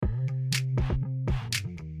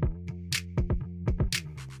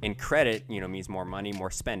And credit, means more money, more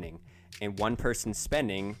spending. And one person's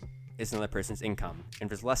spending is another person's income. And if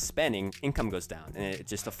there's less spending, income goes down. And it's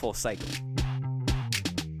just a full cycle.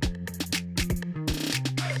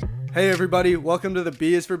 Hey everybody, welcome to the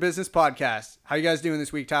B is for Business podcast. How you guys doing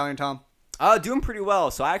this week, Tyler and Tom? Doing pretty well.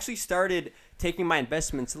 So I actually started taking my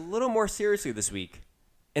investments a little more seriously this week.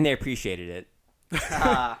 And they appreciated it.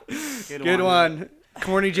 Good one.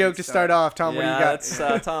 Corny joke to start off. Tom, what do you got?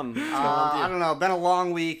 That's Tom. I don't know. Been a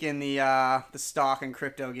long week in the stock and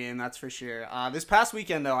crypto game, that's for sure. This past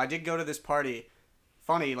weekend, though, I did go to this party.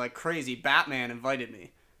 Funny, like crazy. Batman invited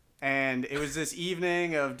me. And it was this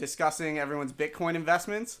evening of discussing everyone's Bitcoin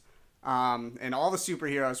investments. And all the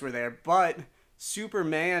superheroes were there. But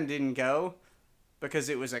Superman didn't go because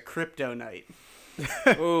it was a crypto night.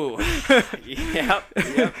 Ooh. Yep.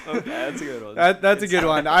 Okay, that's a good one. That's a good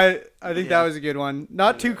one. I think that was a good one.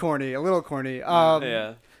 Not too corny, a little corny.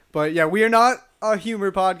 Yeah. But yeah, we are not a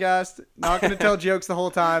humor podcast. Not going to tell jokes the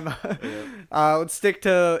whole time. Let's stick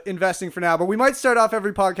to investing for now. But we might start off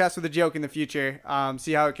every podcast with a joke in the future.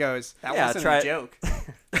 See how it goes. That wasn't a joke.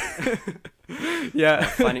 Yeah.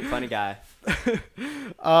 Funny guy.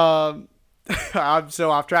 I'm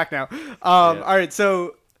so off track now. All right,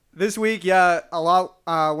 so this week, a lot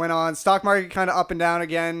went on. Stock market kind of up and down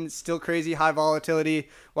again. Still crazy high volatility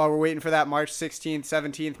while we're waiting for that March 16th,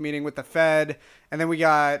 17th meeting with the Fed. And then we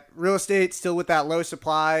got real estate still with that low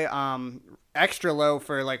supply, extra low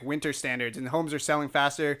for like winter standards. And homes are selling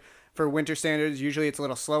faster for winter standards. Usually it's a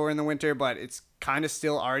little slower in the winter, but it's kind of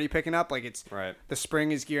still already picking up. Like it's right. The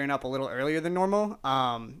spring is gearing up a little earlier than normal.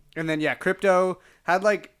 And then crypto had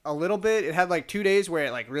like a little bit. It had like 2 days where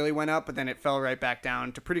it like really went up, but then it fell right back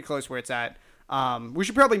down to pretty close where it's at. We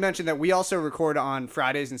should probably mention that we also record on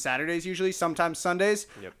Fridays and Saturdays usually, sometimes Sundays.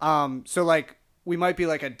 Yep. So like we might be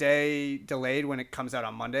like a day delayed when it comes out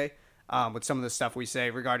on Monday with some of the stuff we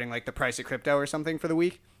say regarding like the price of crypto or something for the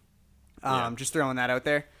week. Just throwing that out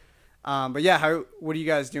there. But yeah, what are you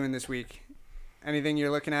guys doing this week? Anything you're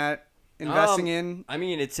looking at investing in? I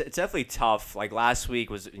mean, it's definitely tough. Like last week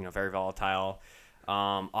was very volatile.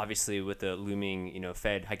 Obviously with the looming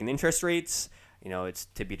Fed hiking interest rates. It's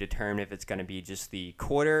to be determined if it's going to be just the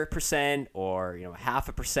 0.25% or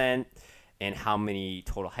 0.5%, and how many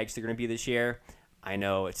total hikes they're going to be this year. I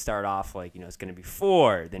know it started off like it's going to be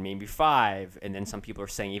 4, then maybe 5, and then some people are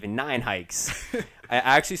saying even 9 hikes. I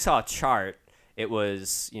actually saw a chart. It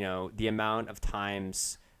was the amount of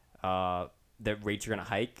times that rates are going to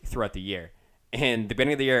hike throughout the year. And the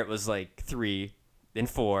beginning of the year, it was like 3, then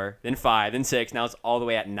 4, then 5, then 6. Now it's all the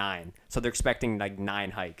way at 9. So they're expecting like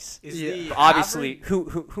 9 hikes. Obviously,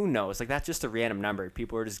 who knows? Like that's just a random number.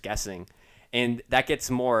 People are just guessing. And that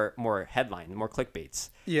gets more headline, more clickbaits.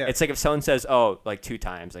 Yeah. It's like if someone says, oh, like 2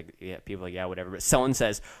 times, like people are like, yeah, whatever. But someone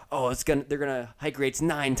says, oh, they're gonna hike rates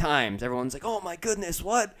 9 times. Everyone's like, oh my goodness,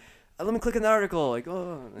 what? Let me click on the article. Like,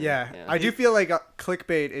 oh. Yeah. I do feel like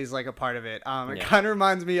clickbait is like a part of it. It kind of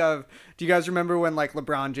reminds me of, do you guys remember when like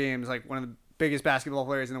LeBron James, like one of the biggest basketball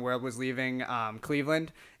players in the world, was leaving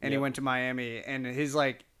Cleveland and he went to Miami, and his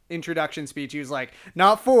like introduction speech, he was like,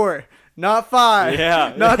 not 4, not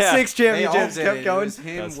 5, not 6 championships, kept going. It was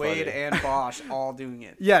him, That's Wade, funny. and Bosch all doing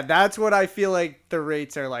it. Yeah, that's what I feel like the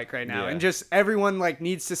rates are like right now. Yeah. And just everyone like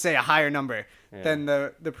needs to say a higher number than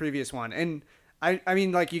the previous one. And I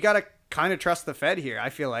mean, like, you got to kind of trust the Fed here. I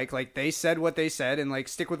feel like they said what they said, and like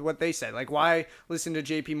stick with what they said. Like, why listen to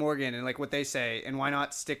JP Morgan and like what they say, and why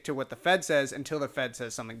not stick to what the Fed says until the Fed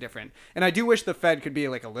says something different? And I do wish the Fed could be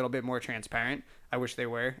like a little bit more transparent. I wish they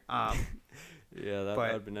were. Yeah, that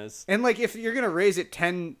would be nice. And like, if you're going to raise it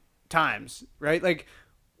 10 times, right? Like,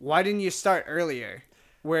 why didn't you start earlier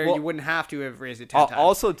where you wouldn't have to have raised it 10 times?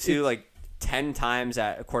 Also, too, like 10 times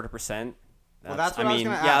at 0.25%. Well, that's what I was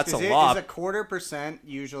going to ask. That's a lot. Is 1/4%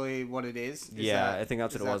 usually what it is? I think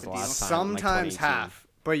that's what it was the last time. Sometimes like half,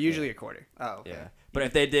 but usually a quarter. Oh, okay. Yeah. But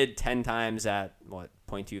if they did 10 times at,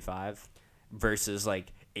 0.25 versus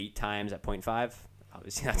like 8 times at 0.5,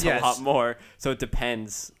 obviously that's a lot more. So it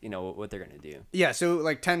depends, what they're going to do. Yeah, so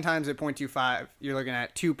like 10 times at 0.25, you're looking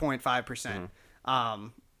at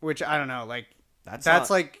 2.5%, which I don't know, like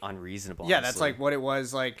that's like unreasonable. Yeah, honestly. that's like what it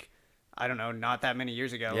was like, I don't know, not that many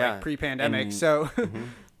years ago, like pre-pandemic. And, so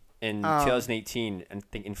in 2018, I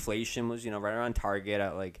think inflation was, right around target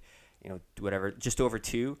at like, whatever, just over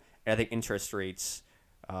 2. And I think interest rates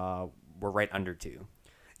were right under 2.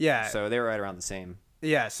 Yeah. So they were right around the same.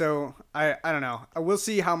 Yeah, so I don't know. We'll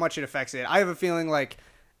see how much it affects it. I have a feeling like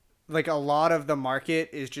a lot of the market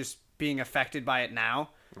is just being affected by it now.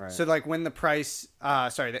 Right. So like when the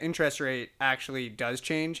the interest rate actually does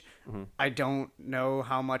change, I don't know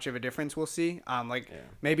how much of a difference we'll see.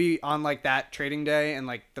 Maybe on like that trading day and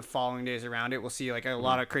like the following days around it, we'll see like a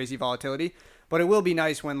lot of crazy volatility. But it will be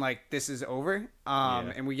nice when like this is over,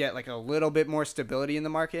 and we get like a little bit more stability in the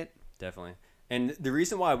market. Definitely. And the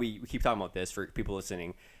reason why we keep talking about this for people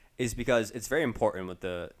listening is because it's very important what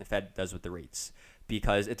the Fed does with the rates,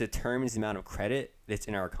 because it determines the amount of credit that's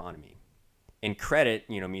in our economy. And credit,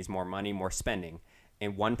 means more money, more spending.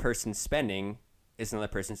 And one person's spending is another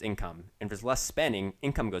person's income. And if there's less spending,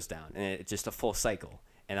 income goes down. And it's just a full cycle.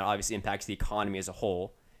 And that obviously impacts the economy as a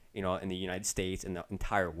whole, in the United States and the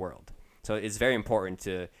entire world. So it's very important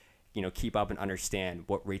to, keep up and understand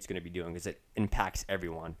what rate's going to be doing, because it impacts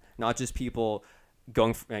everyone, not just people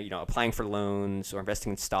going, applying for loans or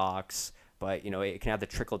investing in stocks, but, it can have the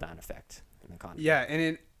trickle down effect in the economy. Yeah.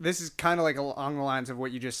 And this is kind of like along the lines of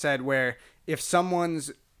what you just said, where if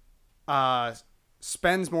someone's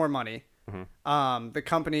spends more money, the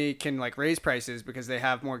company can like raise prices because they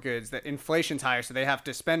have more goods. The inflation's higher, so they have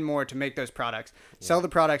to spend more to make those products, sell the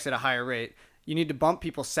products at a higher rate. You need to bump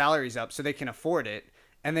people's salaries up so they can afford it.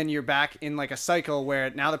 And then you're back in like a cycle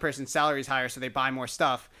where now the person's salary is higher, so they buy more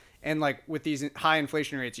stuff. And like with these high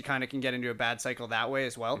inflation rates, you kind of can get into a bad cycle that way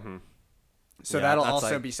as well. So that'll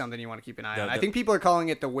also be something you want to keep an eye on. I think people are calling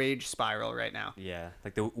it the wage spiral right now. Yeah,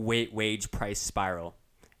 like the wage price spiral.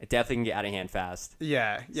 It definitely can get out of hand fast.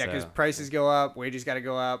 Yeah, because prices go up, wages got to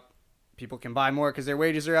go up. People can buy more because their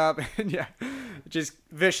wages are up. Just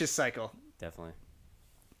vicious cycle. Definitely.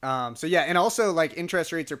 And also like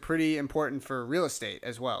interest rates are pretty important for real estate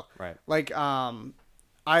as well. Right.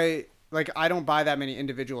 I don't buy that many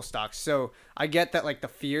individual stocks, so I get that like the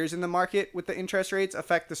fears in the market with the interest rates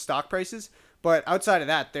affect the stock prices, but outside of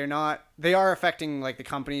that, they are affecting like the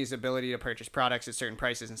company's ability to purchase products at certain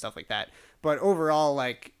prices and stuff like that. But overall,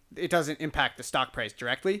 like it doesn't impact the stock price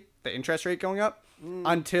directly, the interest rate going up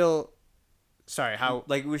until. Sorry, how?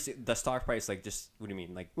 Like the stock price, like just what do you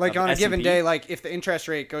mean? Like on a given day, like if the interest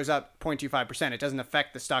rate goes up 0.25%, it doesn't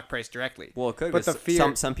affect the stock price directly. Well, it could. But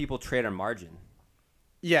some people trade on margin.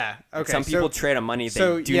 Yeah. Okay. Like some people trade on money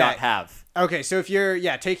they do not have. Okay, so if you're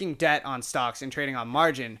taking debt on stocks and trading on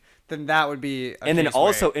margin, then that would be. And then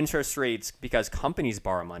also interest rates, because companies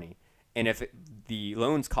borrow money, and if the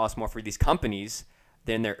loans cost more for these companies,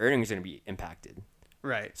 then their earnings are going to be impacted.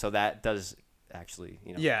 Right. So that does actually,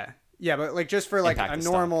 Yeah, but like just for like a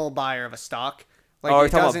normal buyer of a stock, like you're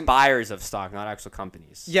talking about buyers of stock, not actual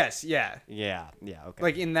companies. Yes, yeah. Yeah, okay.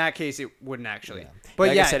 Like in that case, it wouldn't actually. Yeah. But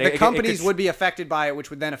like I said, the companies would be affected by it, which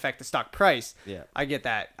would then affect the stock price. Yeah. I get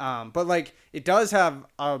that. But like it does have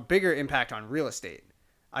a bigger impact on real estate,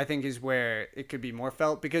 I think, is where it could be more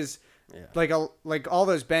felt, because like all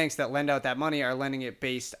those banks that lend out that money are lending it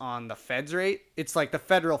based on the Fed's rate. It's like the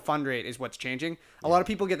federal fund rate is what's changing. A lot of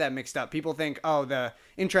people get that mixed up. People think, oh, the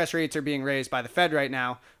interest rates are being raised by the Fed right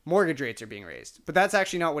now. Mortgage rates are being raised. But that's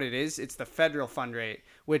actually not what it is. It's the federal fund rate,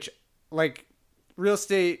 which like real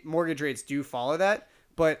estate mortgage rates do follow that,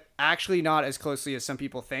 but actually not as closely as some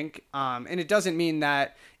people think. And it doesn't mean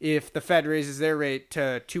that if the Fed raises their rate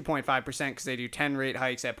to 2.5% because they do 10 rate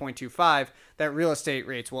hikes at 0.25, that real estate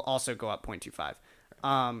rates will also go up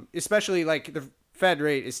 0.25. Especially like the Fed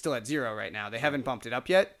rate is still at 0 right now. They haven't bumped it up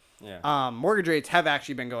yet. Yeah. Mortgage rates have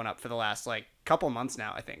actually been going up for the last like couple months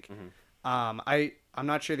now, I think. I'm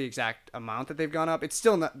not sure the exact amount that they've gone up. It's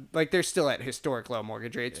still not like they're still at historic low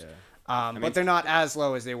mortgage rates. But they're not as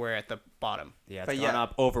low as they were at the bottom. Yeah, it's gone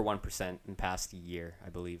up over 1% in the past year, I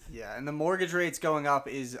believe. Yeah, and the mortgage rates going up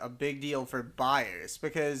is a big deal for buyers,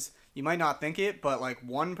 because you might not think it, but like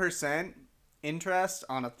 1% interest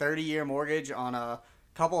on a 30-year mortgage on a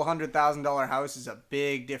couple $100,000 house is a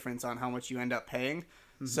big difference on how much you end up paying.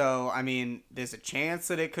 So, I mean, there's a chance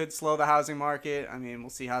that it could slow the housing market. I mean,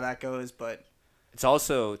 we'll see how that goes, but it's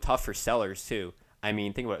also tough for sellers too. I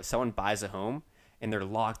mean, think about it. If someone buys a home and they're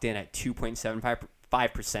locked in at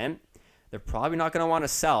 2.75%, they're probably not going to want to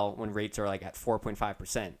sell when rates are like at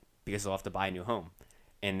 4.5%, because they'll have to buy a new home.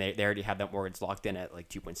 And they already have that mortgage locked in at like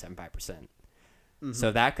 2.75%.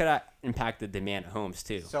 So that could impact the demand of homes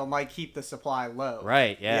too. So it might keep the supply low.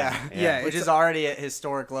 Right, yeah. Which is already at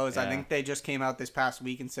historic lows. Yeah. I think they just came out this past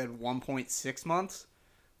week and said 1.6 months,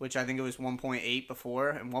 which I think it was 1.8 before,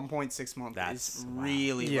 and 1.6 months is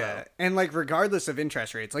really low. And like regardless of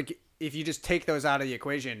interest rates, like if you just take those out of the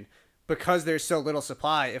equation, because there's so little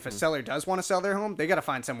supply, if a seller does want to sell their home, they got to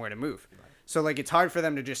find somewhere to move. Right. So like it's hard for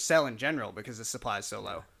them to just sell in general because the supply is so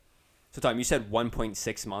low. So Tom, you said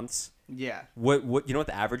 1.6 months. Yeah. What you know what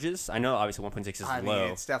the average is? I know obviously 1.6 is I low.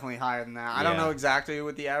 think it's definitely higher than that. I don't know exactly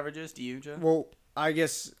what the average is. Do you, Joe? Well, I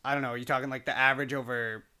guess, I don't know, you're talking like the average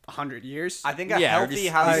over 100 years? I think a Yeah, or healthy just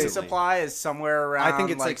housing recently. supply is somewhere around. I think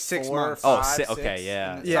it's like 6 4 months. or Oh, 5, okay, 6,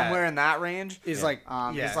 yeah. Yeah. somewhere in that range. Is Yeah. like,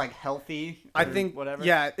 yeah. Is like healthy. I or think, whatever.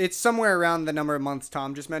 yeah, it's somewhere around the number of months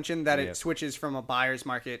Tom just mentioned that Yeah. it switches from a buyer's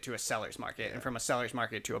market to a seller's market and from a seller's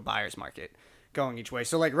market to a buyer's market going each way.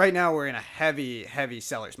 So like right now we're in a heavy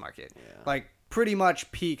seller's market. Like pretty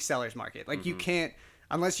much peak seller's market. Like you can't,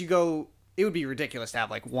 unless you go, it would be ridiculous to have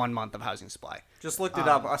like 1 month of housing supply. Just looked it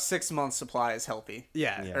up. A 6-month supply is healthy.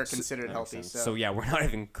 Yeah. Yeah. Or considered That makes healthy. sense. So So yeah, we're not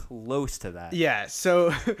even close to that. Yeah,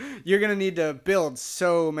 so you're gonna need to build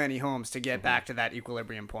so many homes to get back to that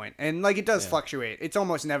equilibrium point, and like it does fluctuate. It's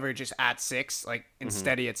almost never just at 6, like and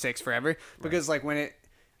steady at 6 forever, because like when it,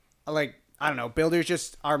 like I don't know, builders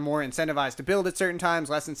just are more incentivized to build at certain times,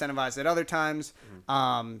 less incentivized at other times.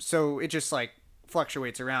 So it just like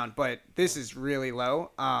fluctuates around, but this is really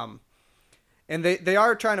low. And they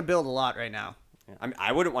are trying to build a lot right now. Yeah. I mean,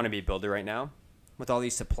 I wouldn't want to be a builder right now with all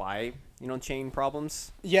these supply, chain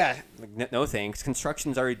problems. Yeah, Like, no thanks.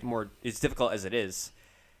 Construction's already it's difficult as it is.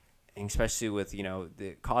 And especially with,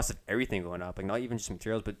 the cost of everything going up, like not even just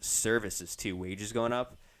materials, but services too, wages going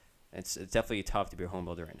up. It's definitely tough to be a home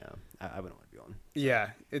builder right now. I wouldn't want to be one.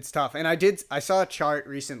 yeah, it's tough. And I saw a chart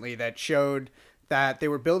recently that showed that they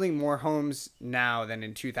were building more homes now than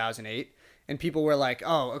in 2008. And people were like,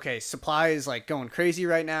 oh, okay, supply is like going crazy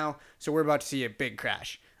right now. So we're about to see a big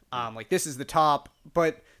crash. Like this is the top,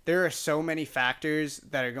 but there are so many factors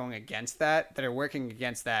that are going against that are working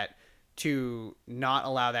against that to not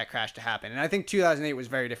allow that crash to happen. And I think 2008 was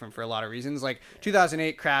very different for a lot of reasons. Like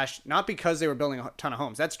 2008 crashed, not because they were building a ton of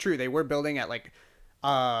homes. That's true. They were building at like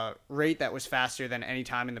a rate that was faster than any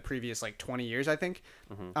time in the previous like 20 years, I think.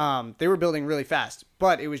 They were building really fast,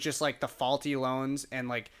 but it was just like the faulty loans and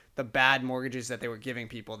like the bad mortgages that they were giving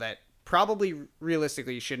people that probably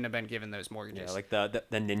realistically shouldn't have been given those mortgages. Yeah, like the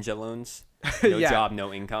ninja loans. No Yeah. job,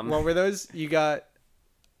 no income. What were those? You got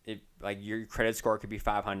Like your credit score could be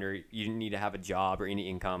 500. You didn't need to have a job or any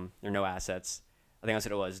income or no assets. I think that's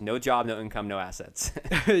what it was. No job, no income, no assets.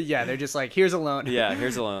 yeah, they're just like, here's a loan. Yeah,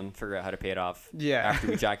 here's a loan. Figure out how to pay it off. Yeah. After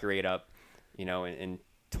we jack your rate up, in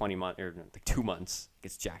 20 months or like 2 months, it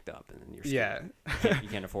gets jacked up, and then you're screwed. You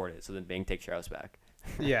can't afford it. So the bank takes your house back.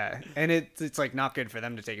 Yeah, and it's like not good for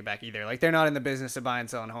them to take it back either. Like they're not in the business of buying and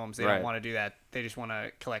selling homes. They Right. don't want to do that. They just want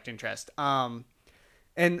to collect interest.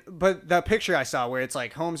 But the picture I saw where it's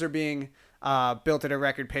like homes are being built at a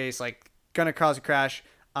record pace, like gonna cause a crash.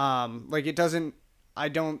 Like it doesn't. I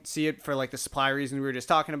don't see it for like the supply reason we were just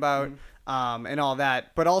talking about, and all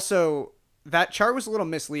that. But also that chart was a little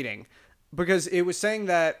misleading because it was saying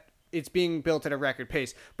that it's being built at a record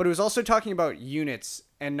pace, but it was also talking about units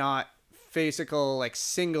and not physical like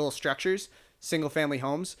single structures, single family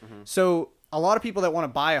homes. So a lot of people that want to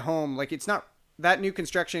buy a home, like it's not that new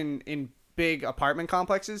construction in big apartment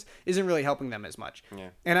complexes isn't really helping them as much. Yeah.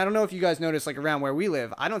 And I don't know if you guys notice, like around where we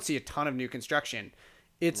live, I don't see a ton of new construction.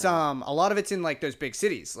 It's a lot of it's in like those big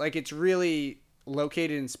cities. Like it's really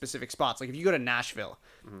located in specific spots. Like if you go to Nashville,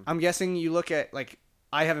 I'm guessing you look at like,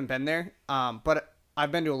 I haven't been there, but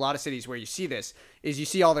I've been to a lot of cities where you see this, is you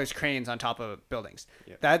see all those cranes on top of buildings.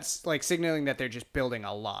 Yeah. That's like signaling that they're just building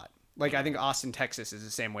a lot. Like I think Austin, Texas is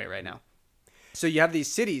the same way right now. So you have these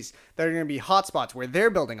cities that are going to be hotspots where they're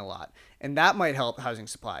building a lot, and that might help housing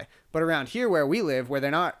supply. But around here where we live,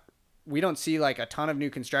 where we don't see like a ton of new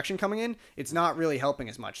construction coming in, it's not really helping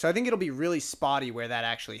as much. So I think it'll be really spotty where that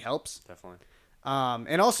actually helps. Definitely.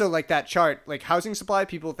 And also like that chart, like housing supply,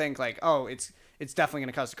 people think like, oh, it's definitely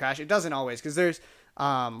going to cause a crash. It doesn't always, because there's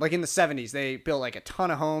like in the 70s, they built like a ton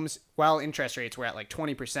of homes while interest rates were at like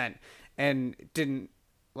 20% and didn't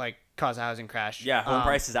like cause a housing crash. Yeah, home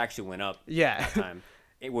prices actually went up. Yeah. That time.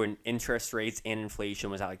 When interest rates and inflation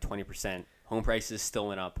was at like 20%, home prices still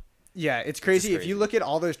went up. Yeah, it's crazy. If crazy. you look at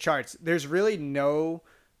all those charts, there's really no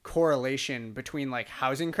correlation between like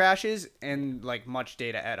housing crashes and like much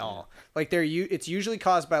data at all. Like it's usually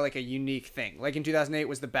caused by like a unique thing. Like in 2008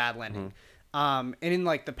 was the bad lending. And in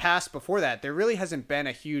like the past before that, there really hasn't been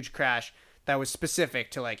a huge crash that was specific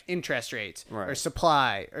to like interest rates or Right.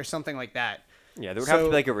 supply or something like that. Yeah, there would have to So-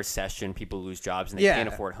 be like a recession, people lose jobs, and they Yeah. can't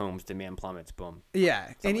afford homes, demand plummets, boom.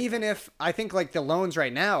 Yeah, and even if I think like the loans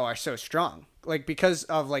right now are so strong, like because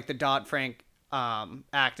of like the Dodd-Frank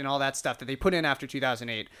Act and all that stuff that they put in after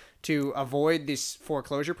 2008 to avoid this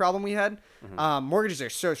foreclosure problem we had, mortgages are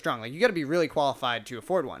so strong. Like you got to be really qualified to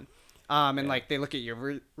afford one. And like they look at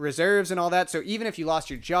your reserves and all that. So even if you lost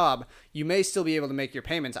your job, you may still be able to make your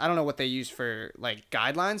payments. I don't know what they use for like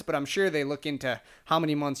guidelines, but I'm sure they look into how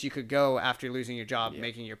many months you could go after losing your job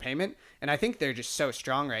making your payment. And I think they're just so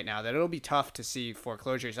strong right now that it'll be tough to see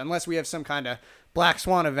foreclosures unless we have some kind of black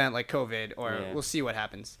swan event like COVID, or we'll see what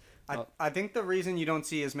happens. I think the reason you don't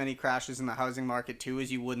see as many crashes in the housing market too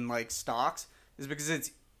as you would in like stocks is because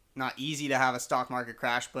it's not easy to have a stock market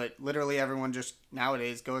crash, but literally everyone just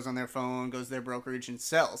nowadays goes on their phone, goes to their brokerage and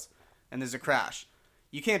sells, and there's a crash.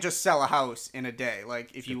 You can't just sell a house in a day.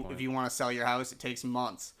 Like if you want to sell your house, it takes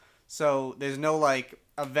months. So there's no like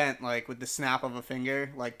event like with the snap of a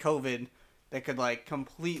finger like COVID that could like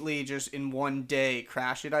completely just in one day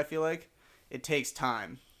crash it. I feel like it takes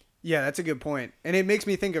time. Yeah, that's a good point. And it makes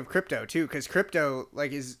me think of crypto too, because crypto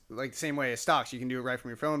like is like the same way as stocks. You can do it right from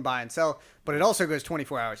your phone, buy and sell, but it also goes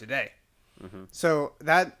 24 hours a day. So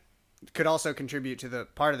that could also contribute to the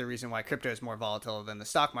part of the reason why crypto is more volatile than the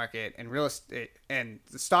stock market, and real estate, and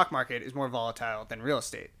the stock market is more volatile than real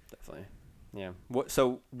estate. Definitely. Yeah.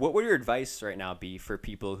 What would your advice right now be for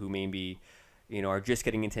people who maybe, are just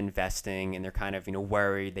getting into investing and they're kind of,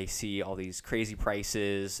 worried. They see all these crazy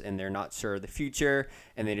prices and they're not sure of the future,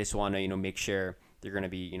 and they just want to, make sure they're going to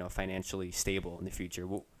be, financially stable in the future.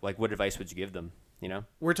 What advice would you give them,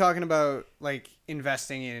 We're talking about like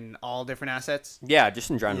investing in all different assets. Yeah,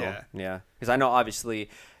 just in general. Yeah. Because I know obviously,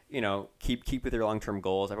 keep with your long-term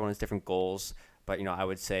goals. Everyone has different goals, but, I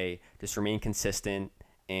would say just remain consistent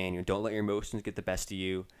and don't let your emotions get the best of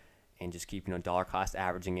you. And just keep, dollar cost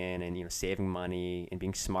averaging in and, saving money and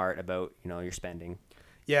being smart about, your spending.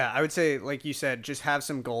 Yeah, I would say, like you said, just have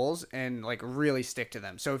some goals and like really stick to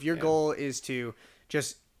them. So if your goal is to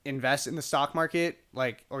just invest in the stock market,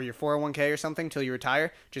 like, or your 401k or something till you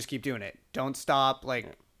retire, just keep doing it. Don't stop,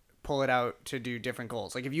 pull it out to do different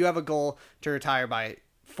goals. Like if you have a goal to retire by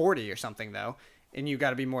 40 or something though, and you got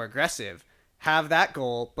to be more aggressive, have that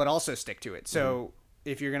goal, but also stick to it. So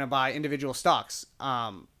if you're going to buy individual stocks,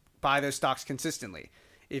 buy those stocks consistently.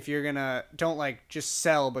 If you're gonna, don't like just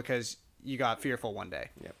sell because you got fearful one day.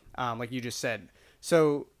 Like you just said.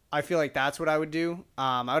 So I feel like that's what I would do.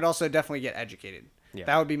 I would also definitely get educated.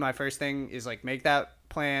 That would be my first thing, is like make that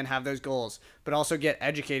plan, have those goals, but also get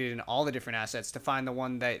educated in all the different assets to find the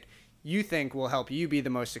one that you think will help you be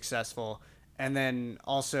the most successful, and then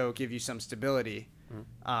also give you some stability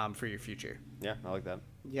for your future. Yeah, I like that.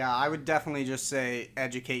 Yeah, I would definitely just say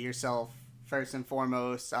educate yourself. First and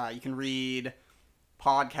foremost, you can read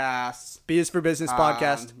podcasts. B is for Business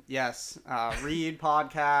podcast. Yes. Read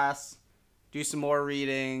podcasts. Do some more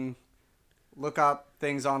reading. Look up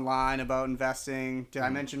things online about investing. Did I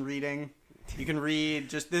mention reading? You can read.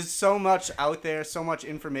 There's so much out there, so much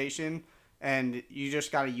information, and you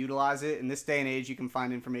just got to utilize it. In this day and age, you can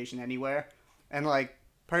find information anywhere. And,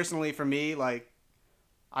 personally for me,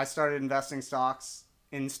 I started investing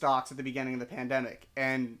in stocks at the beginning of the pandemic.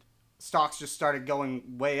 And stocks just started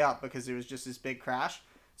going way up because there was just this big crash.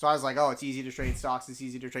 So I was like, oh, it's easy to trade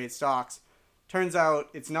stocks. Turns out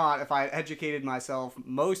it's not. If I educated myself,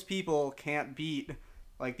 most people can't beat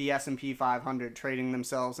the S&P 500 trading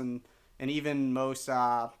themselves, and even most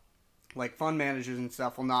fund managers and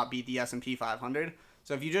stuff will not beat the S&P 500.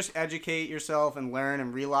 So if you just educate yourself and learn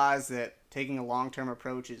and realize that taking a long-term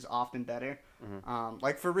approach is often better.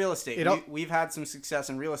 For real estate, we've had some success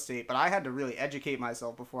in real estate, but I had to really educate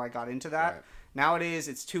myself before I got into that. Right. Nowadays,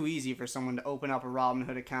 it's too easy for someone to open up a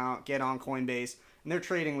Robinhood account, get on Coinbase, and they're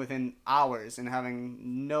trading within hours and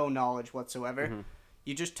having no knowledge whatsoever.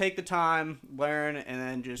 You just take the time, learn, and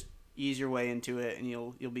then just ease your way into it, and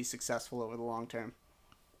you'll be successful over the long term.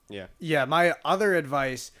 Yeah. Yeah, my other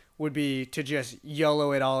advice would be to just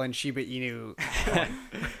YOLO it all in Shiba Inu.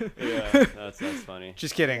 Yeah, that's funny.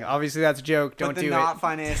 Just kidding. Obviously, that's a joke. Don't do it. Not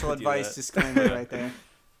financial advice disclaimer right there.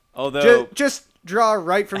 Although just draw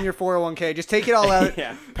right from your 401k. Just take it all out.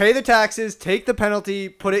 Pay the taxes. Take the penalty.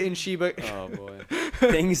 Put it in Shiba. Oh boy,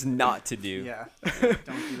 things not to do. Yeah,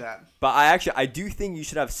 don't do that. But I do think you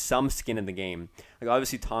should have some skin in the game. Like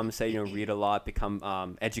obviously, Tom said, read a lot,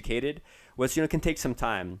 become educated, which can take some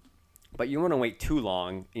time. But you don't want to wait too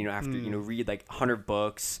long, after, read 100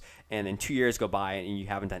 books and then 2 years go by and you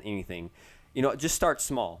haven't done anything. Just start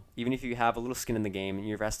small. Even if you have a little skin in the game and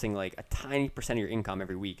you're investing a tiny percent of your income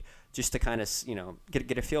every week, just to kind of,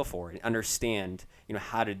 get a feel for it and understand,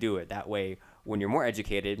 how to do it. That way, when you're more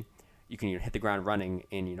educated, you can hit the ground running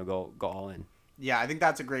and, go all in. Yeah, I think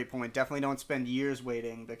that's a great point. Definitely don't spend years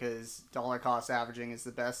waiting, because dollar cost averaging is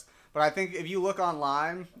the best. But I think if you look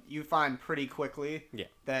online, you find pretty quickly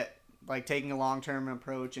that taking a long-term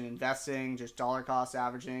approach and investing, just dollar cost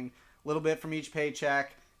averaging, a little bit from each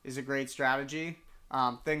paycheck is a great strategy.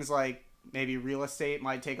 Things like maybe real estate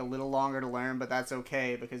might take a little longer to learn, but that's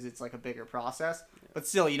okay because it's like a bigger process. But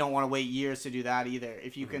still, you don't want to wait years to do that either.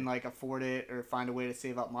 If you can like afford it or find a way to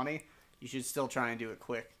save up money, you should still try and do it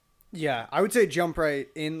quick. Yeah, I would say jump right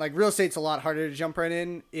in. Like real estate's a lot harder to jump right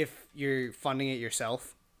in if you're funding it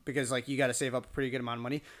yourself because like you got to save up a pretty good amount of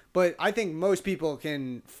money. But I think most people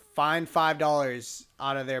can find $5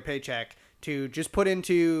 out of their paycheck to just put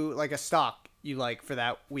into like a stock you like for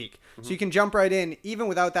that week. So you can jump right in even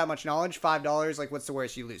without that much knowledge. $5, like what's the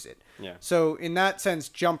worst? You lose it. Yeah. So in that sense,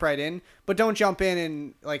 jump right in, but don't jump in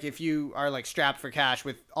and like if you are like strapped for cash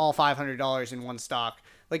with all $500 in one stock,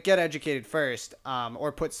 like get educated first,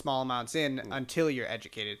 or put small amounts in until you're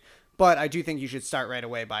educated. But I do think you should start right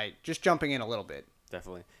away by just jumping in a little bit.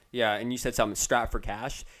 Definitely. Yeah, and you said something, strapped for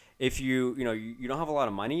cash. If you don't have a lot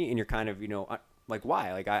of money and you're kind of, like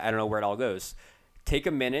why? Like I don't know where it all goes. Take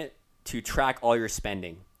a minute to track all your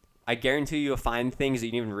spending. I guarantee you'll find things that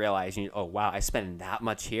you didn't even realize. Oh, wow, I spend that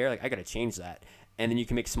much here. Like I got to change that. And then you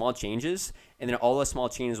can make small changes, and then all those small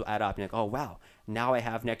changes will add up. And you're like, oh, wow, now I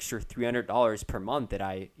have an extra $300 per month that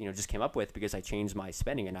I just came up with because I changed my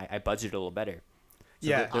spending and I budgeted a little better. So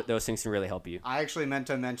Yeah. those things can really help you. I actually meant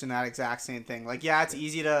to mention that exact same thing. Like, yeah, it's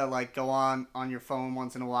easy to like go on your phone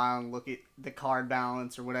once in a while and look at the card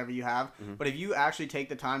balance or whatever you have. But if you actually take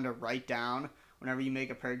the time to write down whenever you make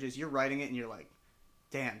a purchase, you're writing it and you're like,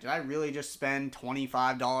 damn, did I really just spend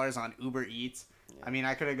 $25 on Uber Eats? Yeah. I mean,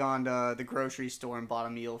 I could have gone to the grocery store and bought a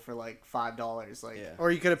meal for like $5. Like,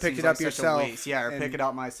 Or you could have picked it up yourself. Yeah, or pick it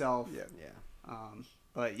up myself. Yeah.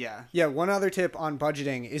 But yeah. Yeah, one other tip on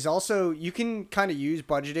budgeting is also you can kind of use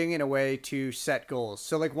budgeting in a way to set goals.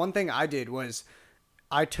 So like one thing I did was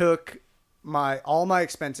I took all my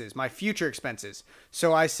expenses, my future expenses.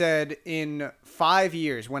 So I said in 5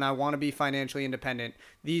 years when I want to be financially independent,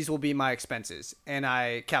 these will be my expenses. And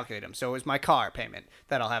I calculate them. So it was my car payment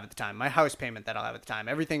that I'll have at the time, my house payment that I'll have at the time,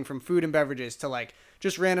 everything from food and beverages to like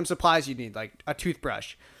just random supplies you need, like a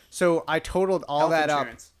toothbrush. So I totaled all Health that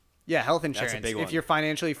insurance. up. Yeah, health insurance. That's a big one. If you're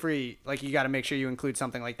financially free, like you got to make sure you include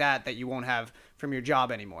something like that you won't have from your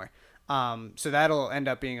job anymore. So that'll end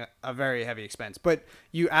up being a very heavy expense. But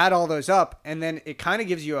you add all those up, and then it kind of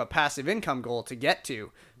gives you a passive income goal to get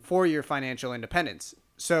to for your financial independence.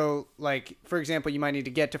 So, like, for example, you might need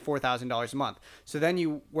to get to $4,000 a month. So then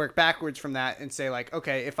you work backwards from that and say, like,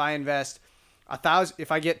 okay, if I invest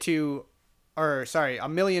if I get to,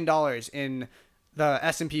 $1 million in the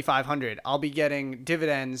S&P 500, I'll be getting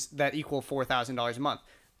dividends that equal $4,000 a month.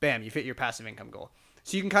 Bam, you've hit your passive income goal.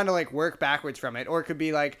 So you can kind of like work backwards from it. Or it could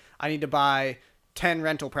be like, I need to buy 10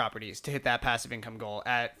 rental properties to hit that passive income goal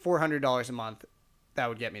at $400 a month. That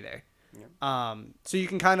would get me there. Yeah. So you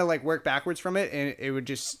can kind of like work backwards from it, and it would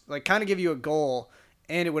just like kind of give you a goal,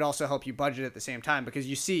 and it would also help you budget at the same time because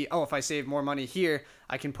you see, oh, if I save more money here,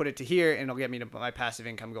 I can put it to here, and it'll get me to my passive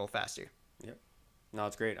income goal faster. Yep. No,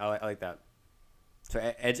 it's great. I like that. So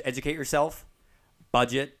educate yourself,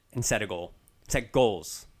 budget, and set a goal. Set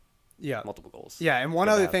goals. Yeah. Multiple goals. Yeah, and one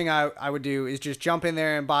other thing I would do is just jump in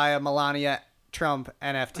there and buy a Melania Trump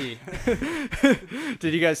NFT.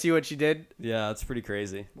 Did you guys see what she did? Yeah, that's pretty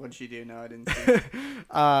crazy. What did she do? No, I didn't see.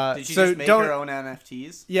 Did she so just make her own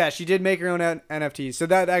NFTs? Yeah, she did make her own NFTs. So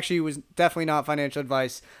that actually was definitely not financial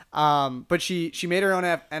advice. But she made her own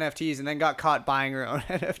NFTs and then got caught buying her own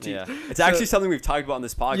NFTs. Yeah, it's actually something we've talked about on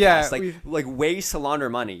this podcast. Yeah, like ways to launder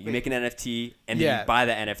money. You make an NFT and then you buy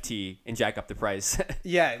the NFT and jack up the price.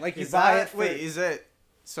 Yeah, like you Is buy that, it. wait, is it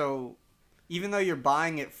so? Even though you're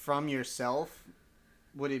buying it from yourself,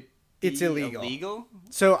 would it be It's illegal. illegal?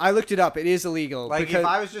 So I looked it up. It is illegal. Like because if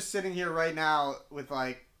I was just sitting here right now with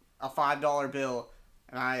like a $5 bill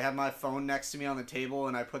and I have my phone next to me on the table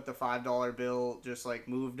and I put the $5 bill, just like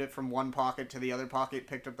moved it from one pocket to the other pocket,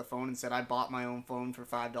 picked up the phone and said I bought my own phone for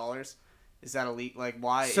 $5. Is that illegal? Like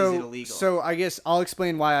why is it illegal? So I guess I'll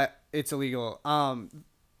explain why it's illegal.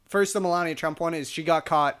 First, the Melania Trump one is she got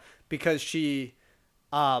caught because she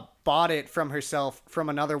bought it from herself from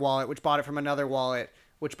another wallet, which bought it from another wallet,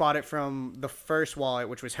 which bought it from the first wallet,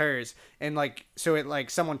 which was hers. And like, so it like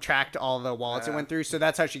someone tracked all the wallets it went through. So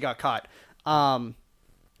that's how she got caught.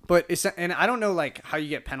 But it's, and I don't know like how you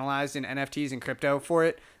get penalized in NFTs and crypto for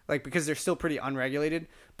it, like because they're still pretty unregulated,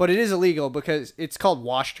 but it is illegal because it's called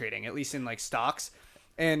wash trading, at least in like stocks.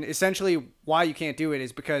 And essentially why you can't do it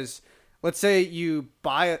is because let's say you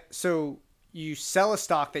buy it. So you sell a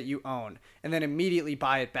stock that you own and then immediately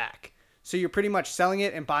buy it back. So you're pretty much selling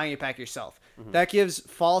it and buying it back yourself. Mm-hmm. That gives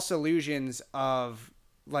false illusions of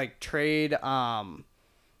like trade,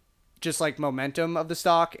 just like momentum of the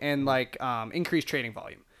stock and like increased trading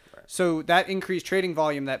volume. Right. So that increased trading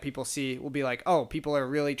volume that people see will be like, oh, people are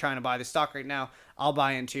really trying to buy this stock right now. I'll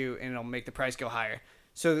buy into, and it'll make the price go higher.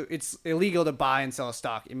 So it's illegal to buy and sell a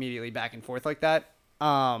stock immediately back and forth like that.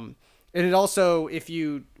 And it also, if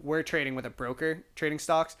you were trading with a broker trading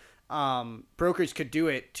stocks, brokers could do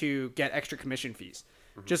it to get extra commission fees,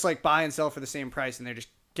 just like buy and sell for the same price, and they're just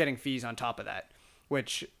getting fees on top of that,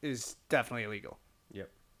 which is definitely illegal. Yep.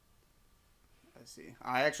 I see.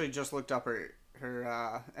 I actually just looked up her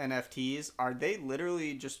NFTs. Are they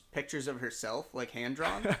literally just pictures of herself, like hand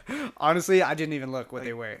drawn? Honestly, I didn't even look what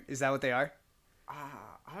they were. Is that what they are?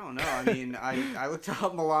 I don't know. I mean, I looked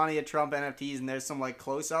up Melania Trump NFTs, and there's some like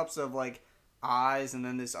close-ups of like eyes, and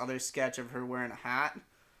then this other sketch of her wearing a hat.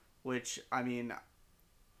 Which, I mean,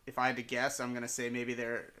 if I had to guess, I'm gonna say maybe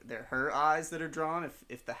they're her eyes that are drawn.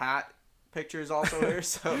 If the hat picture is also her,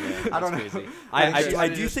 so Yeah, I don't know. crazy. I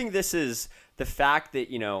do think this is the fact that,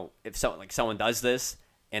 you know, if someone does this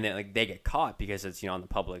and then like they get caught because it's, you know, on the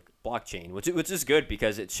public blockchain, which is good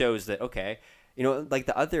because it shows that, okay, you know, like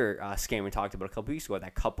the other scam we talked about a couple weeks ago,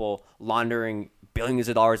 that couple laundering billions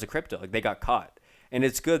of dollars of crypto, like they got caught, and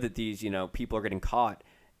it's good that these, you know, people are getting caught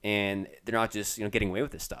and they're not just, you know, getting away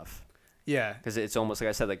with this stuff. Yeah. Because it's almost like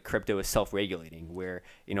I said, like crypto is self-regulating, where,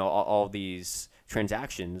 you know, all these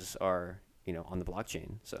transactions are, you know, on the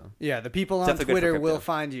blockchain. So Yeah, the people on definitely good for Twitter will crypto.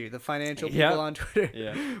 find you. The financial people Yeah. on Twitter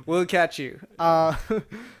Yeah. will catch you.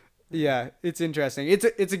 Yeah, it's interesting.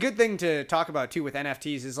 It's a good thing to talk about too with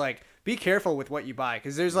NFTs, is like, be careful with what you buy,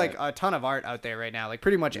 because there's like a ton of art out there right now. Like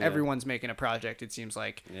pretty much everyone's making a project, it seems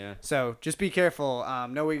like. Yeah. So just be careful.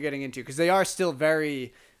 Know what you're getting into, because they are still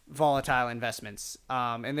very volatile investments.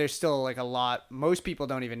 And there's still like a lot. Most people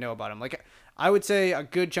don't even know about them. Like I would say a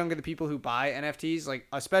good chunk of the people who buy NFTs, like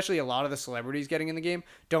especially a lot of the celebrities getting in the game,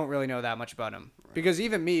 don't really know that much about them. Right. Because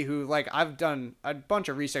even me, who like I've done a bunch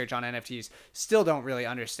of research on NFTs, still don't really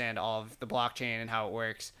understand all of the blockchain and how it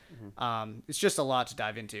works. It's just a lot to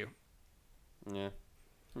dive into. Yeah.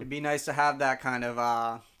 It'd be nice to have that kind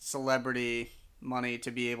of celebrity money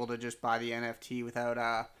to be able to just buy the NFT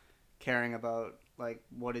without caring about like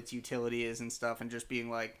what its utility is and stuff, and just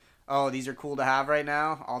being like, oh, these are cool to have right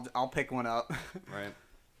now. I'll pick one up. Right.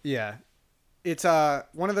 Yeah. It's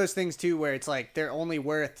one of those things too where it's like they're only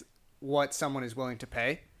worth what someone is willing to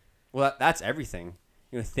pay. Well, that's everything.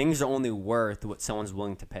 You know, things are only worth what someone's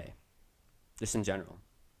willing to pay, just in general.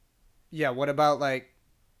 Yeah. What about like?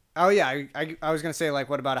 Oh yeah, I was gonna say like,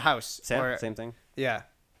 what about a house? Same thing. Yeah.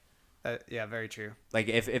 Yeah. Very true. Like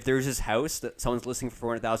if there's this house that someone's listing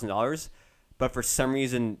for $400,000, but for some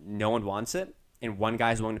reason no one wants it, and one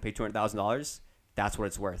guy's willing to pay $200,000, that's what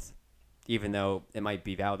it's worth. Even though it might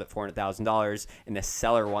be valued at $400,000 and the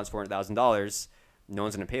seller wants $400,000, no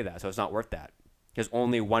one's going to pay that. So it's not worth that. Because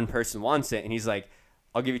only one person wants it, and he's like,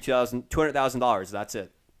 I'll give you $200,000. That's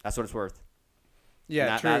it. That's what it's worth.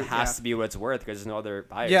 Yeah, and that has to be what it's worth, because there's no other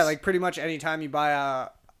buyers. Yeah, like pretty much any time you buy a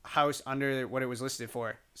house under what it was listed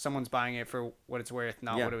for, someone's buying it for what it's worth,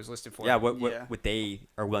 not what it was listed for. Yeah, what they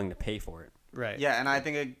are willing to pay for it. Right. Yeah, and I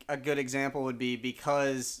think a good example would be,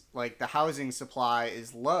 because like the housing supply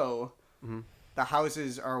is low, the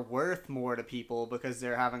houses are worth more to people because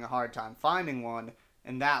they're having a hard time finding one,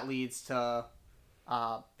 and that leads to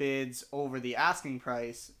bids over the asking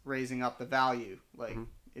price, raising up the value. Like,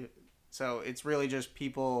 so it's really just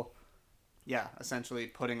people, essentially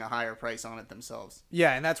putting a higher price on it themselves.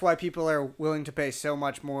 Yeah, and that's why people are willing to pay so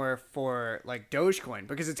much more for like Dogecoin,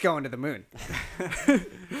 because it's going to the moon.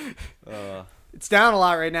 It's down a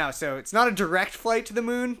lot right now, so it's not a direct flight to the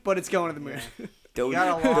moon, but it's going to the moon.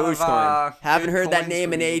 Dogecoin. Haven't heard that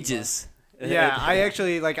name in ages. Yeah, I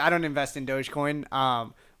actually I don't invest in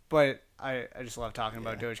Dogecoin, but I just love talking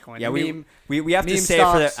about Dogecoin. Yeah, we have to say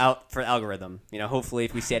it for the algorithm. You know, hopefully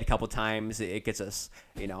if we say it a couple times, it gets us,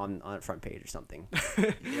 you know, on the front page or something.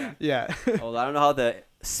 Yeah. Well, I don't know how the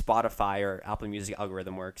Spotify or Apple Music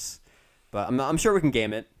algorithm works, but I'm sure we can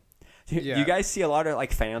game it. Yeah. You guys see a lot of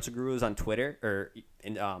like financial gurus on Twitter or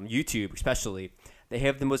in YouTube, especially. They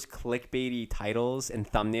have the most clickbaity titles and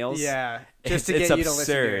thumbnails. Yeah, just to get you to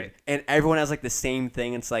listen to it. And everyone has like the same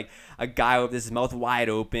thing. It's like a guy with his mouth wide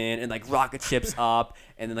open and like rocket ships up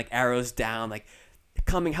and then like arrows down, like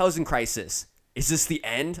coming housing crisis. Is this the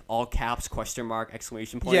end? All caps, question mark,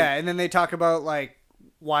 exclamation point. Yeah, and then they talk about like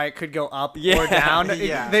why it could go up or down.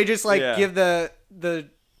 They just give the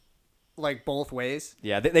like both ways.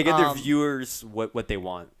 Yeah, they give their viewers what they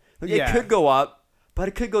want. Like, it could go up, but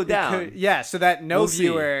it could go down. So that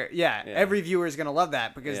viewer, every viewer is gonna love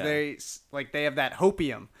that, because they have that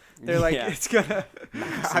hopium. They're like, it's gonna.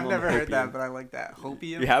 I've never heard that, but I like that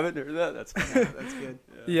hopium. You haven't heard that? That's that's good.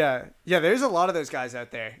 Yeah. There's a lot of those guys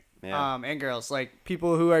out there. and girls, like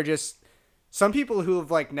people who are just some people who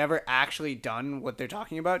have like never actually done what they're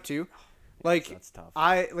talking about too. Like that's tough.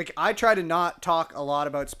 I try to not talk a lot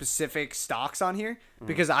about specific stocks on here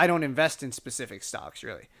because I don't invest in specific stocks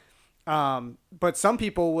really. But some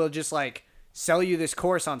people will just like sell you this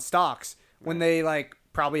course on stocks when they like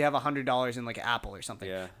probably have $100 in like Apple or something.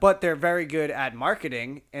 Yeah. But they're very good at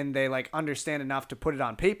marketing and they like understand enough to put it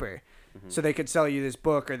on paper, so they could sell you this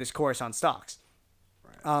book or this course on stocks.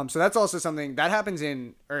 So that's also something that happens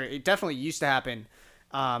or it definitely used to happen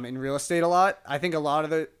in real estate a lot. I think a lot of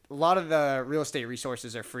the real estate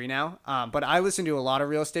resources are free now. But I listen to a lot of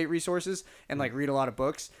real estate resources and like read a lot of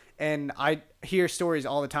books, and I hear stories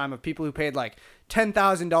all the time of people who paid like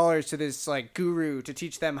 $10,000 to this like guru to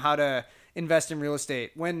teach them how to invest in real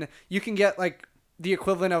estate when you can get like the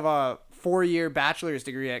equivalent of a 4-year bachelor's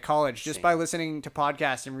degree at college just by listening to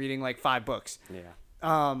podcasts and reading like 5 books. Yeah.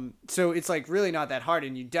 So it's like really not that hard,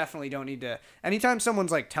 and you definitely don't need to. Anytime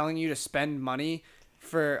someone's like telling you to spend money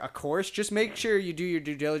for a course, just make sure you do your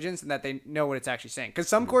due diligence and that they know what it's actually saying. Because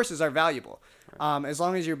some courses are valuable, as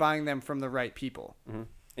long as you're buying them from the right people. Mm-hmm.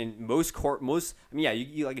 And most, I mean, yeah,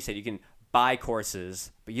 you like you said, you can buy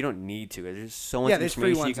courses, but you don't need to. There's so much there's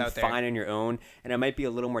free information you ones can out there. find on your own, and it might be a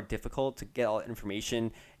little more difficult to get all that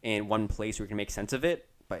information in one place where you can make sense of it,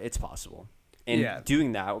 but it's possible. And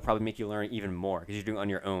doing that will probably make you learn even more because you're doing it on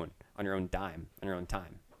your own dime, on your own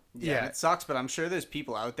time. Yeah, it sucks, but I'm sure there's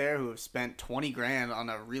people out there who have spent 20 grand on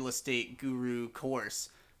a real estate guru course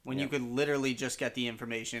when you could literally just get the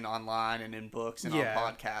information online and in books and on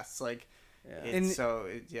podcasts. Like,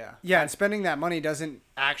 and spending that money doesn't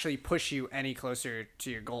actually push you any closer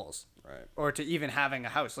to your goals. Right. Or to even having a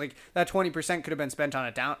house. Like that 20% could have been spent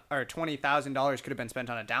on $20,000 could have been spent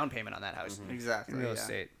on a down payment on that house. Mm-hmm. Exactly. In real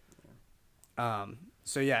estate.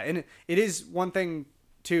 So yeah, and it is one thing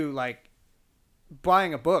too, like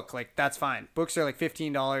buying a book, like that's fine. Books are like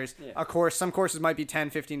 $15 a course. Some courses might be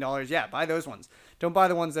 $10-15. Yeah, buy those ones. Don't buy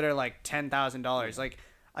the ones that are like $10,000. Like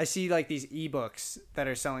I see like these ebooks that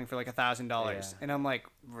are selling for like $1,000, and I'm like,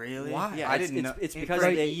 really? Why? Yeah, I didn't know. It's because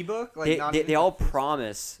like, they ebook. Like they all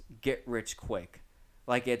promise get rich quick.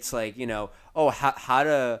 Like it's like how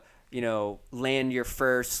to land your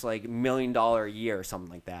first like $1 million a year or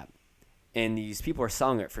something like that. And these people are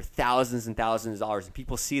selling it for thousands and thousands of dollars, and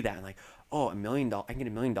people see that and like, oh, $1 million, I can get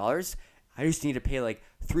 $1 million. I just need to pay like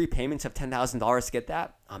 3 payments of $10,000 to get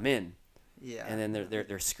that. I'm in. Yeah. And then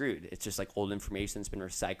they're screwed. It's just like old information that's been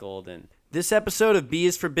recycled. And this episode of B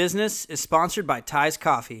is for Business is sponsored by Ty's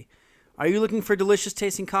Coffee. Are you looking for delicious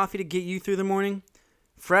tasting coffee to get you through the morning?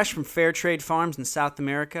 Fresh from fair trade farms in South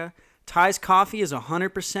America, Ty's Coffee is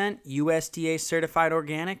 100% USDA certified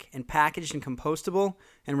organic and packaged in compostable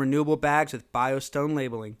and renewable bags with BioStone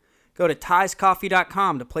labeling. Go to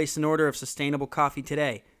tyscoffee.com to place an order of sustainable coffee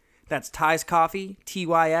today. That's Ty's Coffee,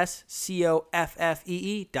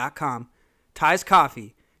 TYSCOFFEE.com. Ty's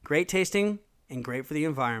Coffee, great tasting and great for the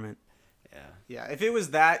environment. Yeah, if it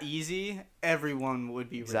was that easy, everyone would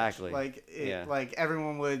be rich. Exactly. Like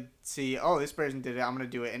everyone would see, oh, this person did it, I'm going to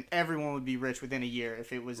do it. And everyone would be rich within a year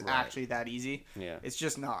if it was actually that easy. Yeah. It's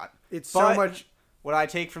just not. It's so much. What I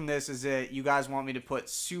take from this is that you guys want me to put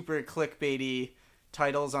super clickbaity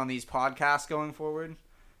titles on these podcasts going forward.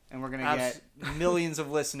 And we're going to get millions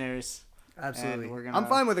of listeners. Absolutely. And I'm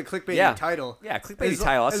fine with a clickbaity title. Yeah, clickbaity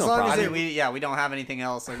title. That's no problem. I mean, we don't have anything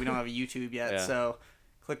else. Like we don't have a YouTube yet, so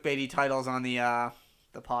clickbaity titles on the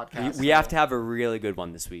podcast. We have to have a really good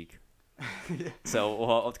one this week. So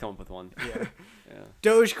we'll have to come up with one. Yeah.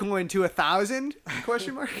 Dogecoin to 1,000?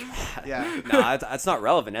 Question mark. Yeah. No, that's not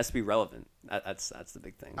relevant. It has to be relevant. That's the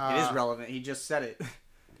big thing. It is relevant. He just said it.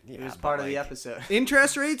 It was part of the episode.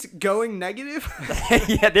 Interest rates going negative?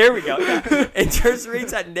 Yeah, there we go. Yeah. Interest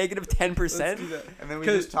rates at negative 10%. And then we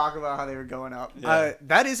just talk about how they were going up. Yeah.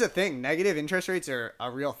 That is a thing. Negative interest rates are a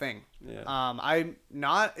real thing. Yeah. I'm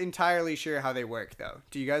not entirely sure how they work, though.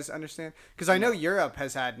 Do you guys understand? Because I know Europe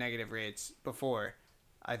has had negative rates before,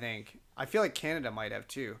 I think. I feel like Canada might have,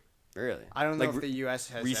 too. Really? I don't know if the U.S.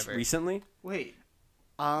 has ever. Recently? Wait.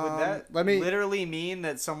 Would that literally mean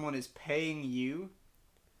that someone is paying you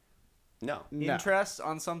No. interest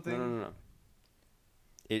on something? No.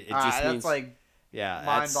 It just means that's like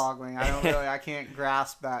mind-boggling. I can't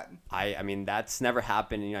grasp that. I mean, that's never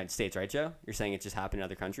happened in the United States, right, Joe? You're saying it just happened in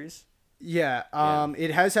other countries? Yeah.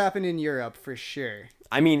 It has happened in Europe for sure.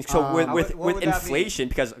 I mean, so with would inflation,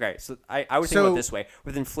 because so I would think about it this way: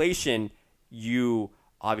 with inflation, you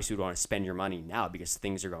obviously would want to spend your money now because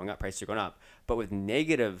things are going up, prices are going up. But with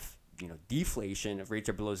negative, deflation, if rates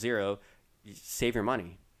are below zero, you save your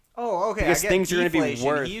money. Oh, okay. Because I get things are going to be deflation.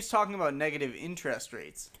 worth. He's talking about negative interest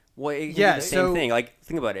rates. Well, it can Yeah, be the same so- thing. Like,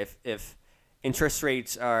 think about it. If interest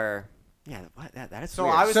rates are, yeah, what that is So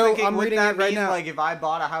weird. I was So thinking, I'm wouldn't reading that it right mean, now. like, if I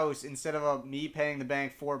bought a house, instead of me paying the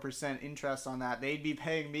bank 4% interest on that, they'd be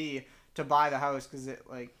paying me to buy the house because it,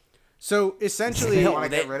 like, So they essentially, don't want to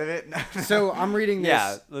they- get rid of it. so I'm reading this.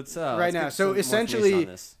 yeah, let's right let's now. get So some more information essentially- on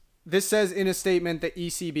this. This says in a statement the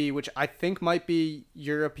ECB, which I think might be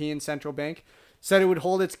European Central Bank, said it would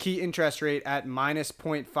hold its key interest rate at minus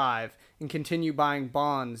 0.5 and continue buying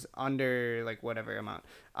bonds under like whatever amount,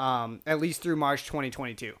 at least through March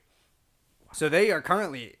 2022. So they are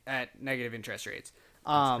currently at negative interest rates.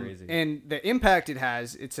 crazy. And the impact it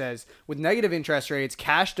has, it says, with negative interest rates,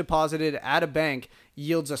 cash deposited at a bank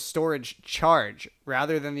yields a storage charge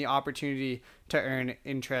rather than the opportunity to earn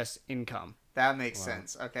interest income. That makes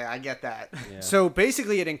sense. Okay, I get that. Yeah. So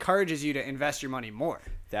basically, it encourages you to invest your money more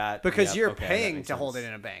That because yep, you're okay, that paying makes to hold sense. it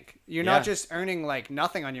in a bank. You're Yeah. not just earning like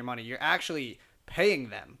nothing on your money. You're actually paying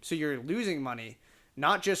them. So you're losing money,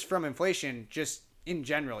 not just from inflation, just in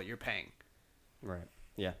general, you're paying. Right.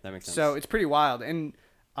 Yeah, that makes sense. So it's pretty wild. And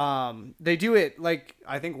they do it like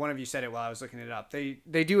I think one of you said it while I was looking it up. They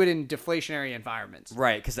do it in deflationary environments.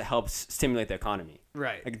 right, because it helps stimulate the economy.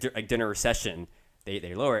 Right. Like during a recession,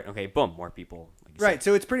 they lower it. Okay, boom, more people. Like you Right. said.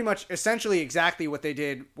 So it's pretty much essentially exactly what they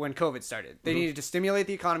did when COVID started. They needed to stimulate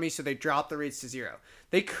the economy, so they dropped the rates to zero.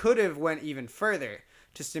 They could have went even further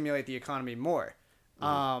to stimulate the economy more.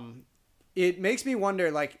 It makes me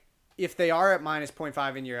wonder, like, if they are at minus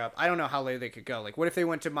 0.5 in Europe, I don't know how low they could go. Like, what if they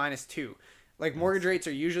went to minus 2? Like, mortgage rates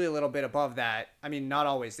are usually a little bit above that. I mean, not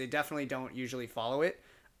always. They definitely don't usually follow it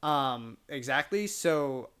exactly.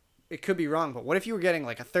 So it could be wrong. But what if you were getting,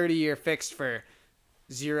 like, a 30-year fixed for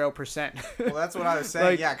 0%? Well, that's what I was saying.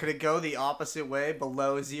 Like- yeah, could it go the opposite way,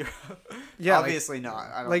 below zero? Yeah, like- obviously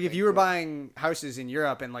not. I don't Like, if think, you were but- buying houses in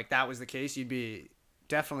Europe and, like, that was the case, you'd be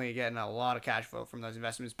definitely getting a lot of cash flow from those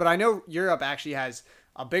investments. But I know Europe actually has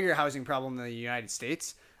a bigger housing problem than the United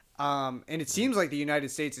States. And it seems like the United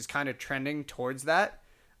States is kind of trending towards that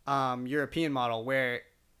European model where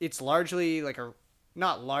it's largely like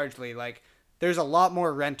not largely, like there's a lot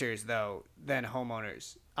more renters though than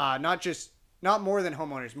homeowners. Not more than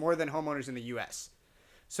homeowners in the US.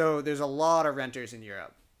 So there's a lot of renters in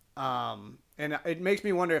Europe. And it makes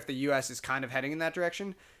me wonder if the US is kind of heading in that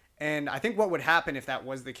direction. And I think what would happen if that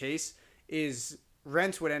was the case is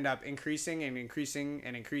rents would end up increasing and increasing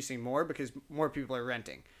and increasing more because more people are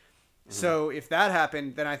renting. So if that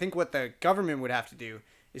happened, then I think what the government would have to do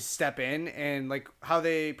is step in and like how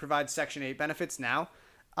they provide Section 8 benefits now,